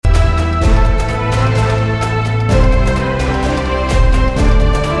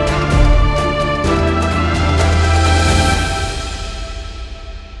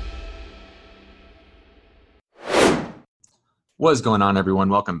What is going on, everyone?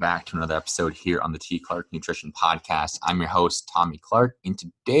 Welcome back to another episode here on the T. Clark Nutrition Podcast. I'm your host, Tommy Clark, and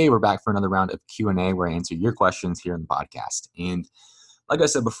today we're back for another round of Q&A where I answer your questions here in the podcast. And like I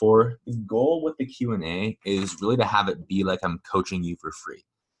said before, the goal with the Q&A is really to have it be like I'm coaching you for free.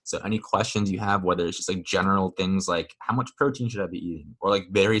 So any questions you have, whether it's just like general things like how much protein should I be eating, or like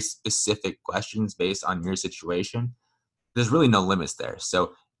very specific questions based on your situation, there's really no limits there.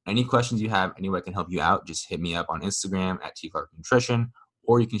 So any questions you have, any way I can help you out, just hit me up on Instagram at tclarknutrition,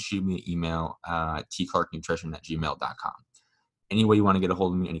 or you can shoot me an email tclarknutrition@gmail.com. Any way you want to get a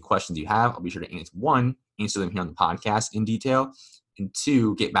hold of me, any questions you have, I'll be sure to answer them here on the podcast in detail, and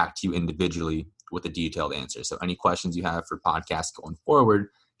two, get back to you individually with a detailed answer. So any questions you have for podcasts going forward,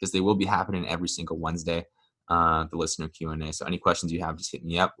 because they will be happening every single Wednesday, the listener Q&A. So any questions you have, just hit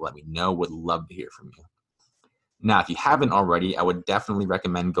me up. Let me know. Would love to hear from you. Now, if you haven't already, I would definitely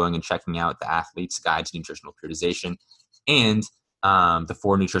recommend going and checking out The Athlete's Guide to Nutritional Periodization and the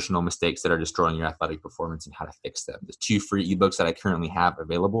 4 nutritional mistakes that are destroying your athletic performance and how to fix them. There's 2 free ebooks that I currently have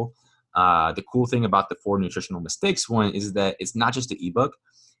available. The cool thing about the 4 nutritional mistakes one is that it's not just an ebook.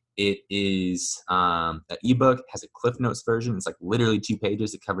 It is an ebook, has a Cliff Notes version. It's like literally 2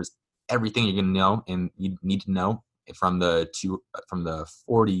 pages. It covers everything you're going to know and you need to know from the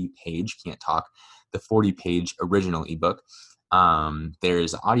 40-page original ebook.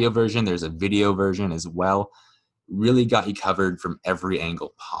 There's an audio version, there's a video version as well. Really got you covered from every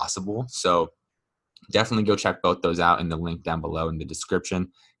angle possible. So definitely go check both those out in the link down below in the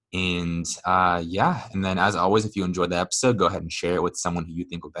description. And and then as always, if you enjoyed the episode, go ahead and share it with someone who you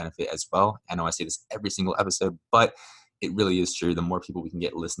think will benefit as well. I know I say this every single episode, but it really is true. The more people we can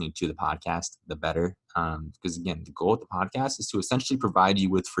get listening to the podcast, the better. Because again, the goal of the podcast is to essentially provide you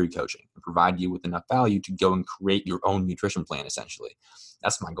with free coaching and provide you with enough value to go and create your own nutrition plan, essentially.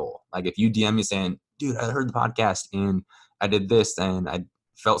 That's my goal. Like if you DM me saying, dude, I heard the podcast and I did this and I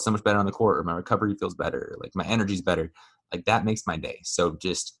felt so much better on the court, or my recovery feels better, like my energy's better, like that makes my day. So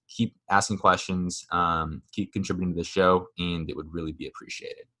just keep asking questions, keep contributing to the show, and it would really be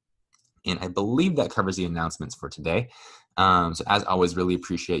appreciated. And I believe that covers the announcements for today. So as always, really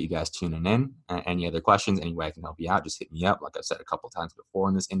appreciate you guys tuning in. Any other questions, any way I can help you out, just hit me up. Like I've said a couple times before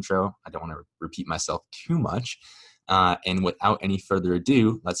in this intro, I don't want to repeat myself too much. And without any further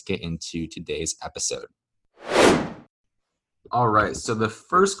ado, let's get into today's episode. All right. So the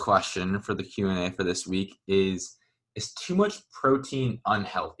first question for the Q&A for this week is too much protein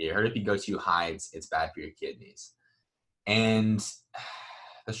unhealthy? I heard if you go too high, it's bad for your kidneys. And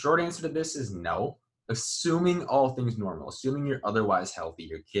the short answer to this is no. Assuming all things normal, assuming you're otherwise healthy,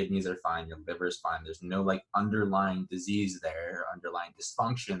 your kidneys are fine, your liver is fine, there's no like underlying disease there, underlying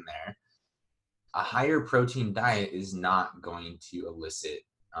dysfunction there, a higher protein diet is not going to elicit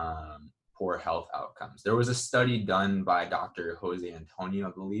poor health outcomes. There was a study done by Dr. Jose Antonio,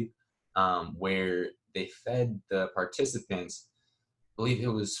 I believe, where they fed the participants, I believe it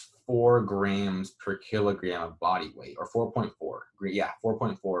was 4 grams per kilogram of body weight, or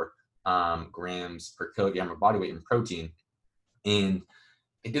 4.4 grams per kilogram of body weight in protein. And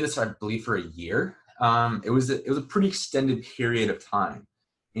they did this, I believe, for a year. It was a pretty extended period of time.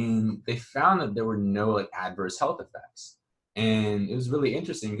 And they found that there were no like adverse health effects. And it was really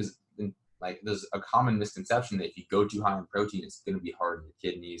interesting because like there's a common misconception that if you go too high in protein, it's going to be hard on your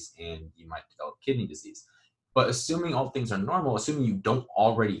kidneys and you might develop kidney disease. But assuming all things are normal, assuming you don't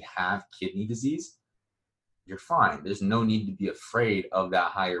already have kidney disease, you're fine. There's no need to be afraid of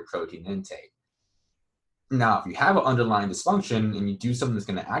that higher protein intake. Now, if you have an underlying dysfunction and you do something that's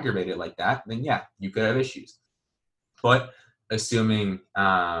going to aggravate it like that, then yeah, you could have issues. But assuming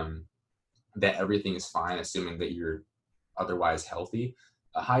that everything is fine, assuming that you're otherwise healthy,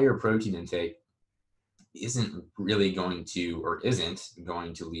 a higher protein intake isn't going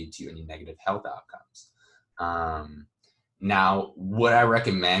to lead to any negative health outcomes. Now, would I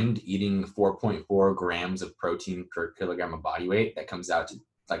recommend eating 4.4 grams of protein per kilogram of body weight? That comes out to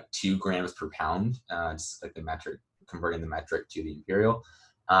like 2 grams per pound, just like the metric, converting the metric to the imperial.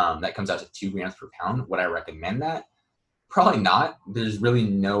 That comes out to 2 grams per pound. Would I recommend that? Probably not. There's really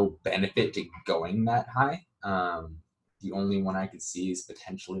no benefit to going that high. The only one I could see is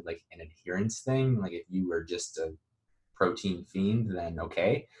potentially like an adherence thing. Like if you were just a protein fiend, then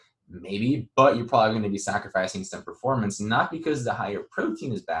okay, maybe, but you're probably going to be sacrificing some performance, not because the higher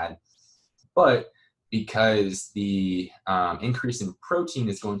protein is bad, but because the increase in protein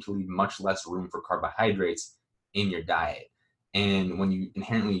is going to leave much less room for carbohydrates in your diet. And when you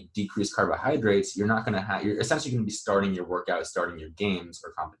inherently decrease carbohydrates, you're essentially going to be starting your workout, starting your games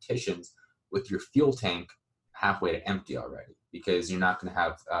or competitions with your fuel tank halfway to empty already, because you're not going to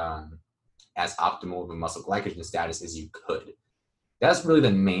have as optimal of a muscle glycogen status as you could. That's really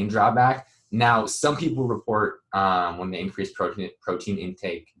the main drawback. Now, some people report when they increase protein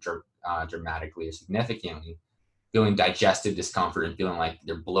intake dramatically or significantly, feeling digestive discomfort and feeling like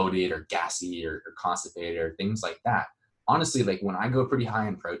they're bloated or gassy or constipated or things like that. Honestly, like when I go pretty high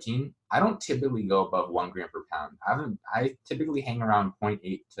in protein, I don't typically go above 1 gram per pound. I typically hang around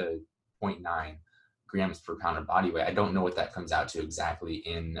 0.8 to 0.9 grams per pound of body weight. I don't know what that comes out to exactly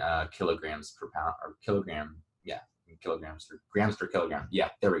in kilograms per pound or kilogram. Yeah, kilograms or grams per kilogram. Yeah,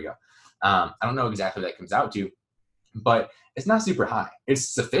 there we go. I don't know exactly what that comes out to, but it's not super high. It's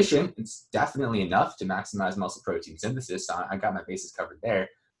sufficient. It's definitely enough to maximize muscle protein synthesis. So I got my bases covered there.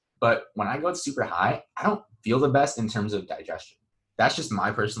 But when I go super high, I don't feel the best in terms of digestion. That's just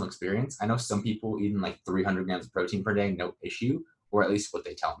my personal experience. I know some people eating like 300 grams of protein per day, no issue, or at least what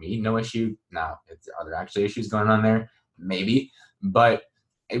they tell me, no issue. Now, are there actually issues going on there? Maybe, but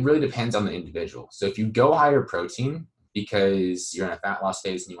it really depends on the individual. So if you go higher protein because you're in a fat loss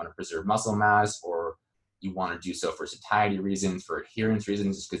phase and you want to preserve muscle mass, or you want to do so for satiety reasons, for adherence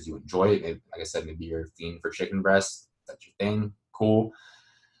reasons, just because you enjoy it. Maybe, like I said, maybe you're a fiend for chicken breasts. That's your thing. Cool.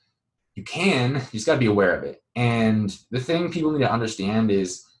 You just got to be aware of it. And the thing people need to understand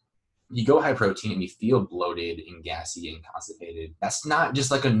is you go high protein and you feel bloated and gassy and constipated. That's not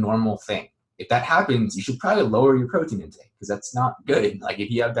just like a normal thing. If that happens, you should probably lower your protein intake because that's not good. Like if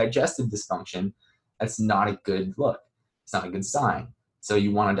you have digestive dysfunction, that's not a good look. It's not a good sign. So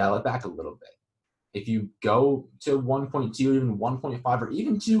you want to dial it back a little bit. If you go to 1.2, even 1.5, or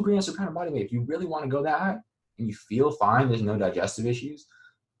even 2 grams per pound of body weight, if you really want to go that high and you feel fine, there's no digestive issues,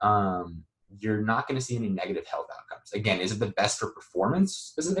 you're not going to see any negative health outcomes. Again, is it the best for performance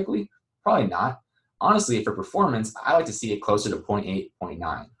specifically? Probably not. Honestly, for performance, I like to see it closer to 0.8,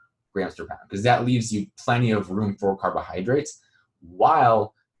 0.9 grams per pound because that leaves you plenty of room for carbohydrates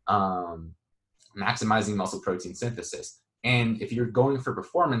while maximizing muscle protein synthesis. And if you're going for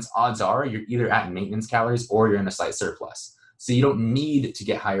performance, odds are you're either at maintenance calories or you're in a slight surplus. So you don't need to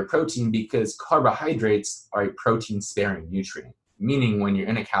get higher protein because carbohydrates are a protein-sparing nutrient, meaning when you're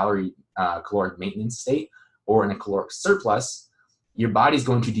in a caloric maintenance state or in a caloric surplus, your body's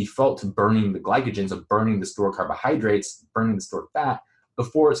going to default to burning the glycogen, so burning the stored carbohydrates, burning the stored fat,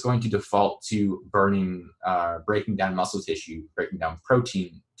 before it's going to default to breaking down muscle tissue, breaking down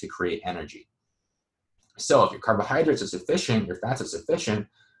protein to create energy. So if your carbohydrates are sufficient, your fats are sufficient,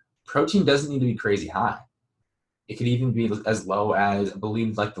 protein doesn't need to be crazy high. It could even be as low as, I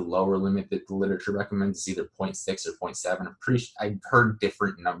believe, like the lower limit that the literature recommends is either 0.6 or 0.7. I've heard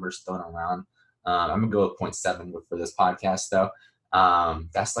different numbers thrown around. I'm going to go with 0.7 for this podcast, though.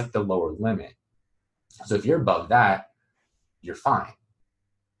 That's like the lower limit. So if you're above that, you're fine.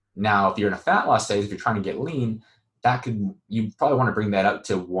 Now, if you're in a fat loss phase, if you're trying to get lean, you probably want to bring that up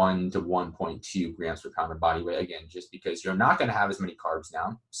to 1 to 1.2 grams per pound of body weight, again, just because you're not going to have as many carbs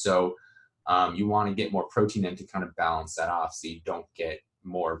now. So you want to get more protein in to kind of balance that off so you don't get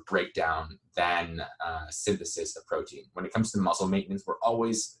more breakdown than synthesis of protein. When it comes to muscle maintenance, we're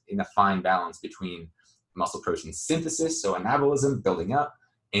always in a fine balance between muscle protein synthesis, so anabolism, building up,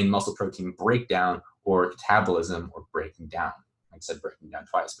 and muscle protein breakdown or catabolism or breaking down. I said breaking down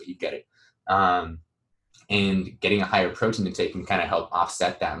twice, but you get it. And getting a higher protein intake can kind of help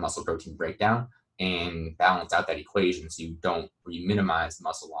offset that muscle protein breakdown and balance out that equation so you minimize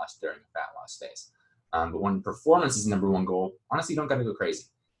muscle loss during the fat loss phase. But when performance is the number one goal, honestly, you don't got to go crazy.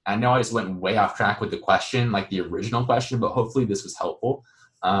 I know I just went way off track with the question, like the original question, but hopefully this was helpful.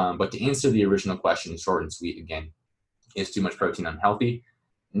 But to answer the original question, short and sweet again, is too much protein unhealthy?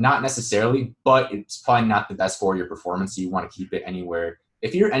 Not necessarily, but it's probably not the best for your performance. So you want to keep it anywhere.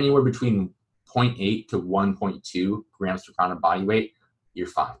 If you're anywhere between 0.8 to 1.2 grams per pound of body weight, you're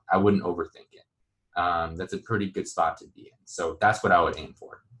fine. I wouldn't overthink it. That's a pretty good spot to be in. So that's what I would aim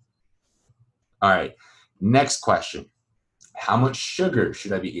for. All right. Next question. How much sugar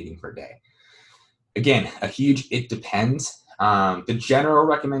should I be eating per day? Again, it depends. The general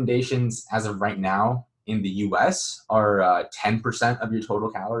recommendations as of right now in the US are 10% of your total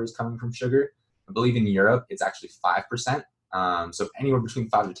calories coming from sugar. I believe in Europe, it's actually 5%. So anywhere between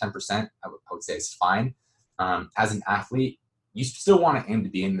 5 to 10%, I would say is fine. As an athlete, you still want to aim to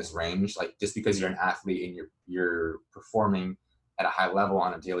be in this range. Like just because you're an athlete and you're performing at a high level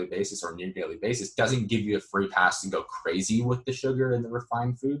on a daily basis or near daily basis doesn't give you a free pass to go crazy with the sugar and the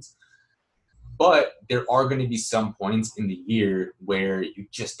refined foods. But there are going to be some points in the year where you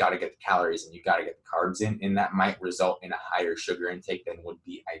just got to get the calories and you got to get the carbs in, and that might result in a higher sugar intake than would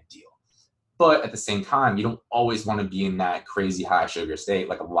be ideal. But at the same time, you don't always want to be in that crazy high sugar state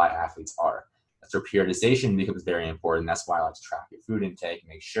like a lot of athletes are. That's where periodization becomes very important. That's why I like to track your food intake and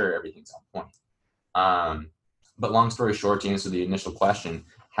make sure everything's on point. But long story short, to answer the initial question,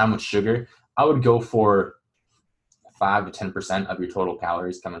 how much sugar? I would go for 5 to 10% of your total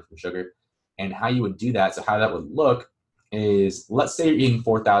calories coming from sugar. And how you would do that, so how that would look is, let's say you're eating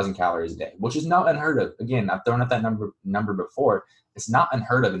 4,000 calories a day, which is not unheard of. Again, I've thrown out that number before. It's not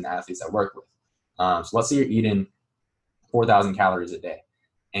unheard of in the athletes I work with. So let's say you're eating 4,000 calories a day,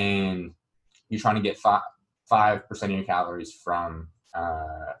 and you're trying to get 5% of your calories from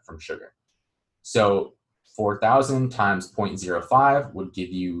sugar. So 4,000 times 0.05 would give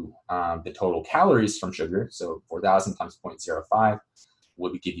you the total calories from sugar. So 4,000 times 0.05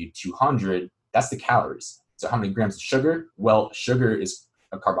 would give you 200. That's the calories. So how many grams of sugar? Well, sugar is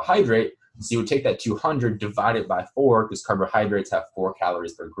a carbohydrate. So you would take that 200, divide it by 4, because carbohydrates have 4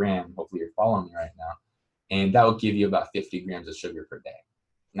 calories per gram. Hopefully you're following me right now. And that will give you about 50 grams of sugar per day.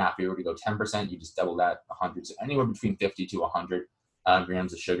 Now, if you were to go 10%, you just double that, 100. So anywhere between 50 to 100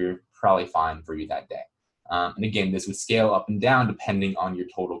 grams of sugar, probably fine for you that day. And again, this would scale up and down depending on your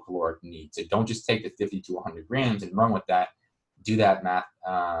total caloric need. So don't just take the 50 to 100 grams and run with that. Do that math,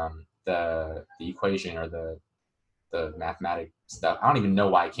 the equation or the mathematic stuff. I don't even know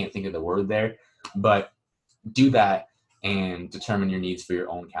why I can't think of the word there, but do that and determine your needs for your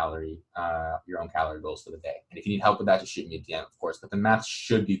own calorie goals for the day. And if you need help with that, just shoot me a DM, of course. But the math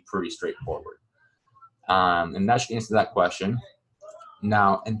should be pretty straightforward. And that should answer that question.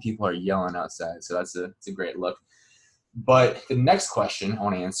 Now, and people are yelling outside, so it's a great look. But the next question I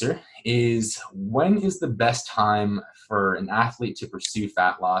want to answer is, when is the best time for an athlete to pursue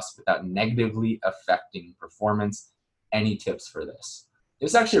fat loss without negatively affecting performance? Any tips for this?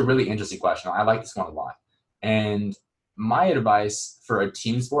 It's actually a really interesting question. I like this one a lot. And my advice for a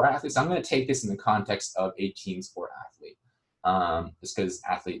team sport athlete, so I'm going to take this in the context of a team sport athlete, just because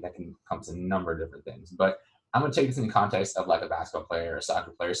athlete, that can encompass a number of different things. But I'm going to take this in the context of like a basketball player or a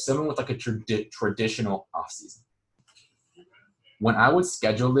soccer player, someone with like a traditional offseason. When I would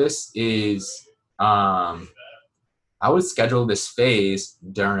schedule this is, I would schedule this phase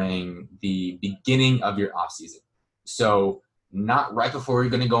during the beginning of your offseason. So not right before you're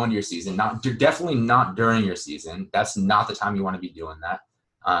going to go into your season, definitely not during your season. That's not the time you want to be doing that.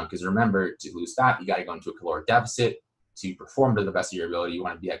 Because remember, to lose fat, you got to go into a caloric deficit. To perform to the best of your ability, you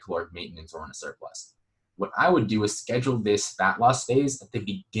want to be at caloric maintenance or in a surplus. What I would do is schedule this fat loss phase at the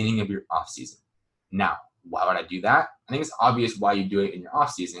beginning of your off season. Now, why would I do that? I think it's obvious why you do it in your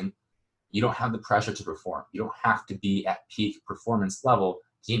off season. You don't have the pressure to perform. You don't have to be at peak performance level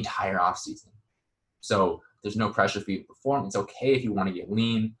the entire off season. So there's no pressure for you to perform. It's okay if you want to get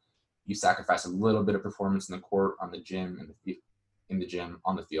lean. You sacrifice a little bit of performance in the court, on the gym, in the gym,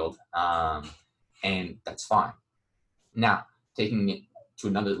 on the field, and that's fine. Now, taking it to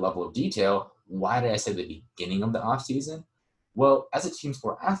another level of detail, why did I say the beginning of the off season? Well, as a team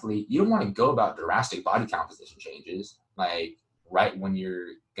sport athlete, you don't want to go about drastic body composition changes like right when you're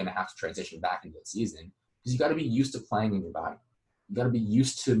going to have to transition back into the season, because you got to be used to playing in your body. You got to be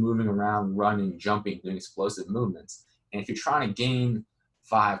used to moving around, running, jumping, doing explosive movements. And if you're trying to gain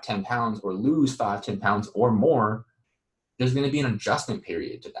 5-10 pounds or lose 5-10 pounds or more, there's going to be an adjustment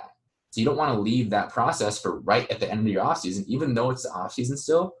period to that. So you don't want to leave that process for right at the end of your off season, even though it's the off season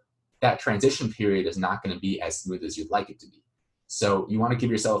still. That transition period is not going to be as smooth as you'd like it to be. So you want to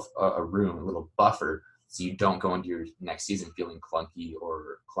give yourself a room, a little buffer, so you don't go into your next season feeling clunky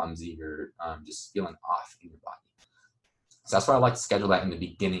or clumsy or just feeling off in your body. So that's why I like to schedule that in the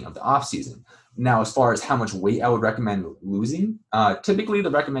beginning of the off season. Now, as far as how much weight I would recommend losing, typically the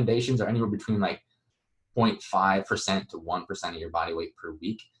recommendations are anywhere between like 0.5% to 1% of your body weight per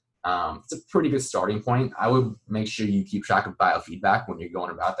week. It's a pretty good starting point. I would make sure you keep track of biofeedback when you're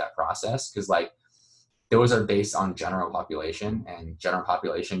going about that process, because like those are based on general population, and general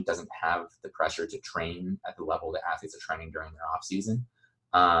population doesn't have the pressure to train at the level that athletes are training during their off season.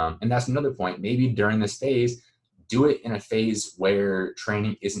 And that's another point. Maybe during this phase, do it in a phase where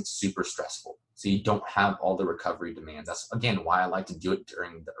training isn't super stressful, so you don't have all the recovery demands. That's, again, why I like to do it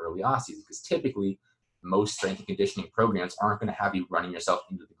during the early off season, because typically most strength and conditioning programs aren't going to have you running yourself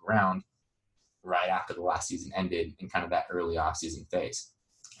into the ground right after the last season ended in kind of that early off season phase.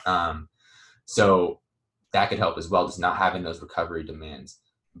 So that could help as well, just not having those recovery demands.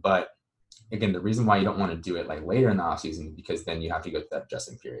 But again, the reason why you don't want to do it like later in the off season is because then you have to go through that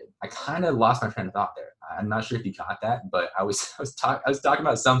adjustment period. I kind of lost my train of thought there. I'm not sure if you caught that, but I was talking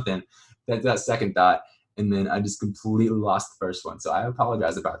about something that second thought, and then I just completely lost the first one. So I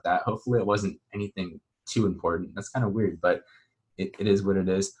apologize about that. Hopefully it wasn't anything too important. That's kind of weird, but it is what it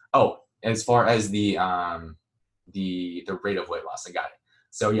is. Oh, as far as the rate of weight loss, I got it.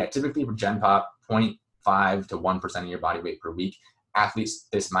 So yeah, typically for Gen Pop, 0.5 to 1% of your body weight per week. athletes,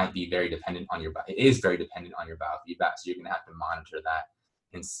 this might be very dependent on your body. It is very dependent on your biofeedback. So you're going to have to monitor that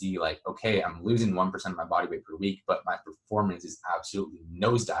and see like, okay, I'm losing 1% of my body weight per week, but my performance is absolutely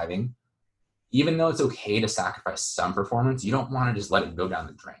nosediving. Even though it's okay to sacrifice some performance, you don't want to just let it go down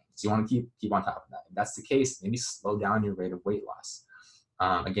the drain. So you want to keep on top of that. If that's the case, maybe slow down your rate of weight loss.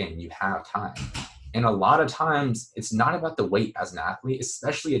 Again, you have time. And a lot of times it's not about the weight as an athlete,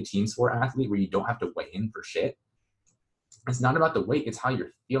 especially a team sport athlete where you don't have to weigh in for shit. It's not about the weight, it's how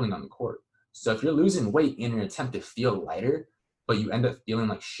you're feeling on the court. So if you're losing weight in an attempt to feel lighter, but you end up feeling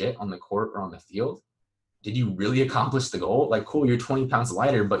like shit on the court or on the field, did you really accomplish the goal? Like, cool, you're 20 pounds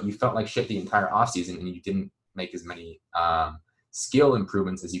lighter, but you felt like shit the entire offseason and you didn't make as many skill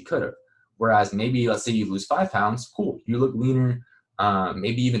improvements as you could have. Whereas maybe, let's say you lose 5 pounds, cool, you look leaner,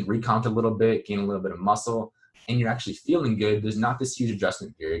 maybe even recomped a little bit, gain a little bit of muscle, and you're actually feeling good. There's not this huge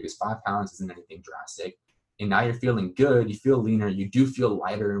adjustment period because 5 pounds isn't anything drastic. And now you're feeling good, you feel leaner, you do feel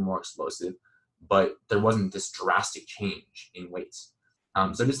lighter and more explosive, but there wasn't this drastic change in weight.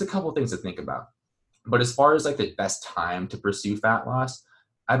 So just a couple of things to think about. But as far as like the best time to pursue fat loss,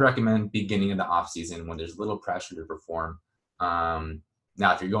 I'd recommend beginning of the off season when there's little pressure to perform.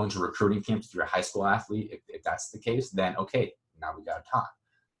 Now, if you're going to recruiting camps, if you're a high school athlete, if that's the case, then okay, now we got to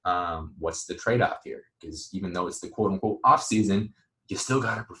talk. What's the trade-off here? Because even though it's the quote unquote off season, you still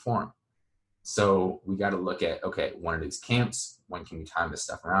got to perform. So we got to look at, okay, one of these camps, when can we time this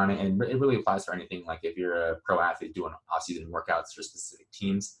stuff around it? And it really applies for anything. Like if you're a pro athlete doing off-season workouts for specific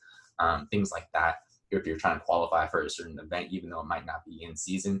teams, things like that. If you're trying to qualify for a certain event, even though it might not be in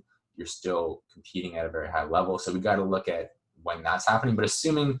season, you're still competing at a very high level. So we got to look at when that's happening, but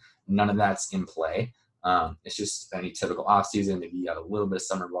assuming none of that's in play, it's just any typical off season. Maybe you have a little bit of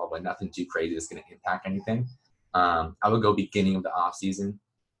summer ball, but nothing too crazy that's going to impact anything. I would go beginning of the off season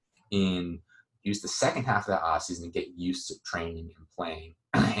and use the second half of that off season to get used to training and playing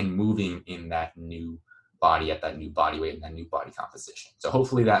and moving in that new body at that new body weight and that new body composition. So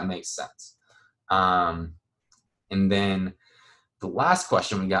hopefully that makes sense. And then the last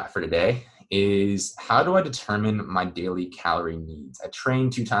question we got for today is, how do I determine my daily calorie needs? I train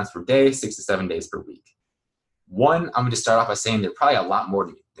 2 times per day, 6 to 7 days per week. One, I'm going to start off by saying they're probably a lot more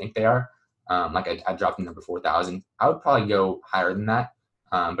than you think they are. Like I dropped the number 4,000. I would probably go higher than that.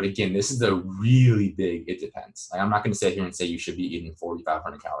 But again, this is a really big, it depends. Like I'm not going to sit here and say you should be eating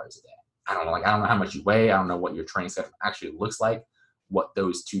 4,500 calories a day. I don't know. Like I don't know how much you weigh. I don't know what your training schedule actually looks like, what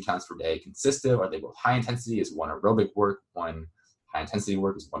those 2 times per day consist of. Are they both high intensity? Is one aerobic work? One high intensity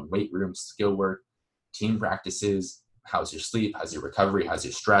work? Is one weight room skill work? Team practices? How's your sleep? How's your recovery? How's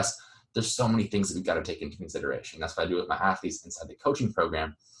your stress? There's so many things that we've got to take into consideration. That's what I do with my athletes inside the coaching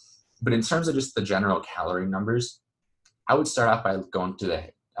program. But in terms of just the general calorie numbers, I would start off by going to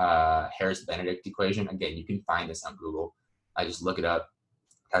the Harris-Benedict equation. Again, you can find this on Google. I just look it up,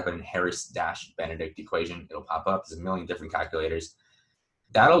 type in Harris-Benedict equation. It'll pop up. There's a million different calculators.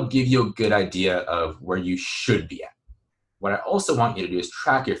 That'll give you a good idea of where you should be at. What I also want you to do is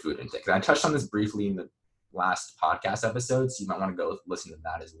track your food intake. And I touched on this briefly in the last podcast episode, so you might want to go listen to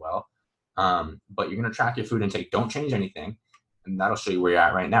that as well. But you're going to track your food intake. Don't change anything, and that'll show you where you're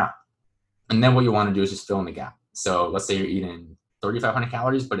at right now. And then what you want to do is just fill in the gap. So let's say you're eating 3,500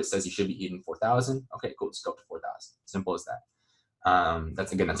 calories, but it says you should be eating 4,000. Okay, cool. Just go up to 4,000. Simple as that.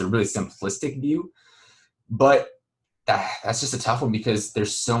 That's a really simplistic view, but that's just a tough one because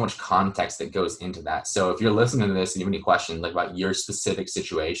there's so much context that goes into that. So if you're listening to this and you have any questions like about your specific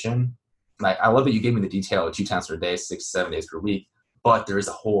situation, like I love that you gave me the detail of 2 times per day, 6 to 7 days per week, but there is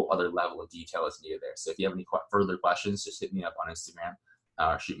a whole other level of detail that's needed there. So if you have any further questions, just hit me up on Instagram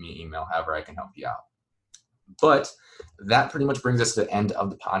or shoot me an email, however I can help you out. But that pretty much brings us to the end of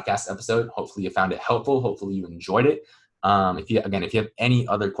the podcast episode. Hopefully you found it helpful. Hopefully you enjoyed it. If you have any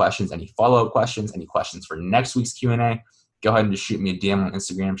other questions, any follow-up questions, any questions for next week's Q&A, go ahead and just shoot me a DM on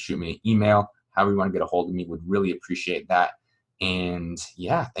Instagram, shoot me an email, however you want to get a hold of me. Would really appreciate that. And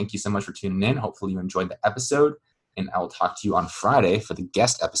yeah, thank you so much for tuning in. Hopefully you enjoyed the episode, and I will talk to you on Friday for the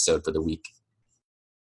guest episode for the week.